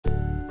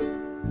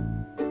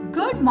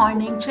Good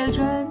morning,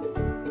 children.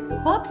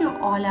 Hope you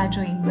all are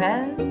doing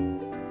well.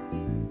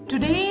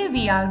 Today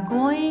we are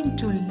going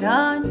to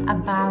learn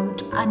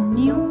about a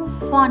new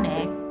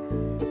phonic,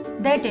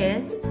 that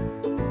is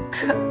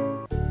K.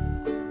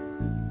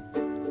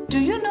 Do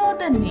you know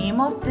the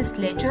name of this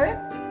letter?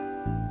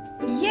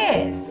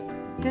 Yes,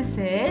 this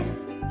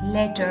is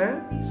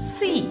letter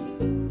C.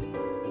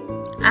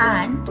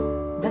 And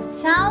the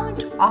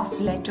sound of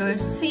letter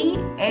C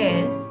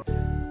is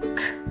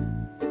K.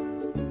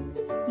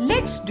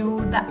 Let's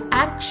do the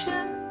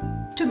action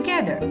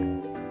together.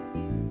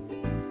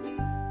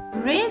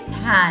 Raise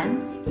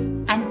hands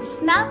and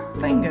snap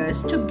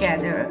fingers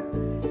together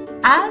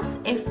as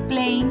if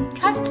playing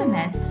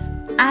castanets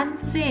and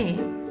say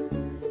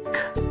K,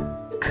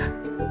 K,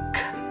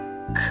 K,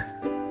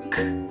 K, K.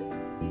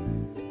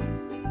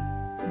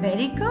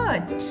 Very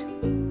good.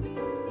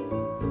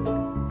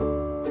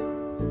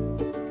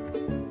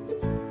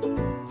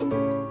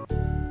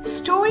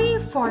 Story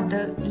for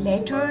the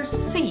letter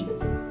C.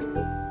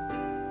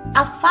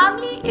 A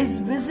family is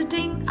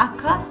visiting a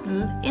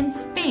castle in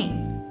Spain.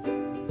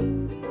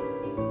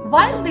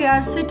 While they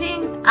are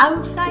sitting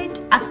outside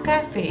a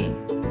cafe,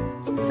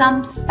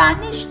 some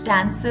Spanish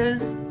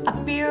dancers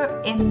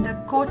appear in the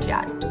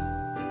courtyard.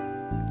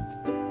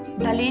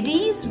 The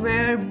ladies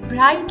wear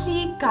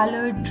brightly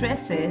colored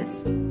dresses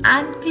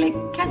and click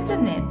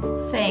castanets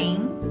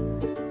saying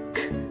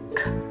K,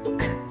 K, K,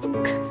 K,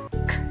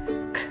 K,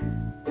 K.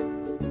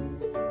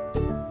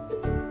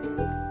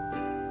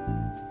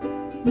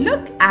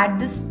 Look at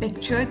this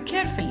picture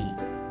carefully.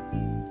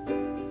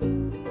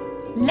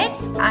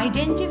 Let's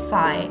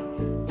identify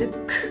the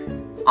K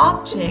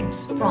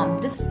objects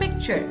from this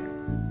picture.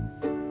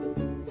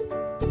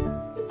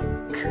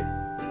 K,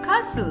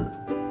 castle.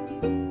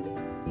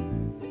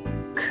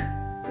 K,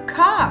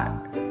 car.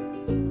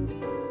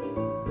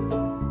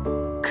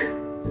 K,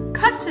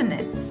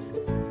 castanets.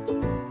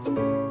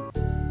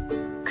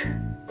 K,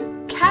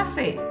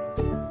 cafe.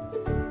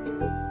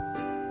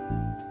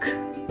 K,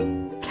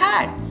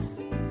 cats.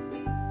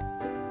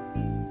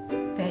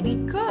 Very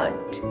good.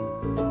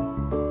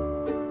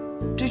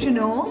 Do you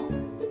know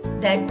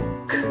that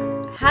K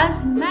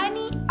has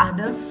many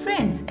other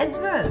friends as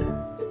well?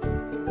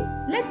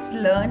 Let's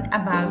learn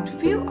about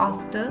few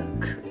of the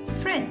K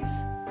friends.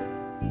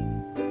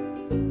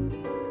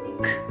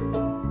 K,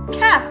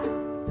 cap.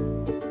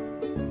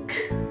 K,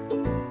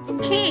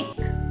 cake.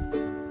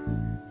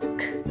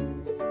 K,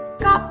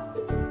 cup.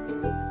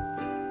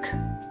 K,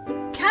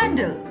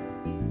 candle.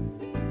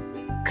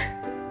 K,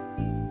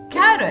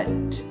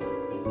 carrot.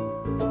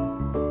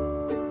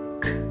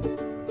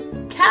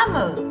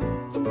 Camel.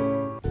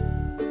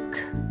 K,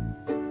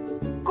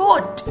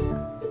 coat.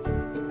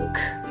 K,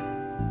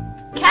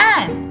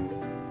 can.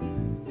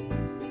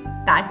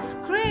 That's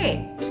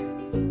great.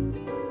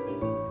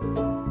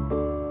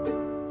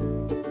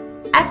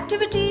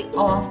 Activity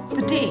of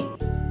the day.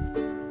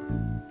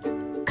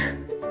 K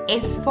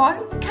is for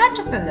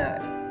caterpillar.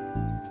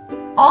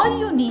 All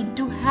you need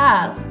to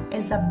have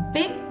is a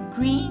big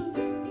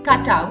green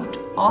cutout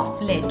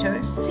of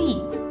letter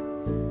C.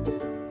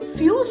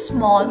 Few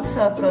small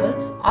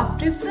circles of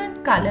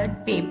different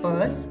colored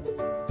papers,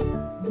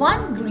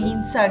 one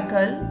green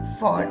circle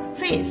for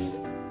face.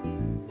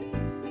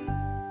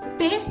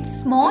 Paste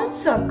small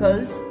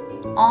circles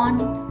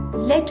on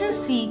letter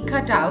C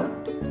cutout,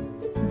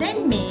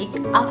 then make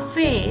a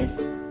face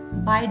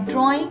by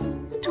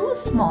drawing two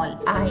small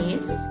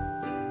eyes,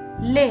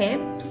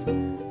 lips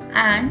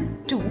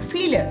and two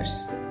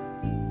feelers.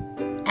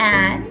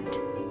 And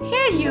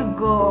here you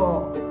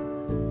go!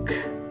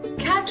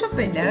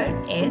 Caterpillar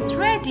is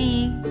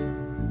ready.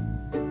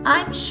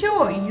 I'm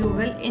sure you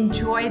will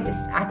enjoy this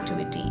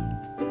activity.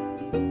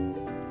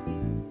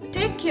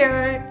 Take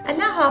care.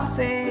 Allah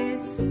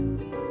Hafiz.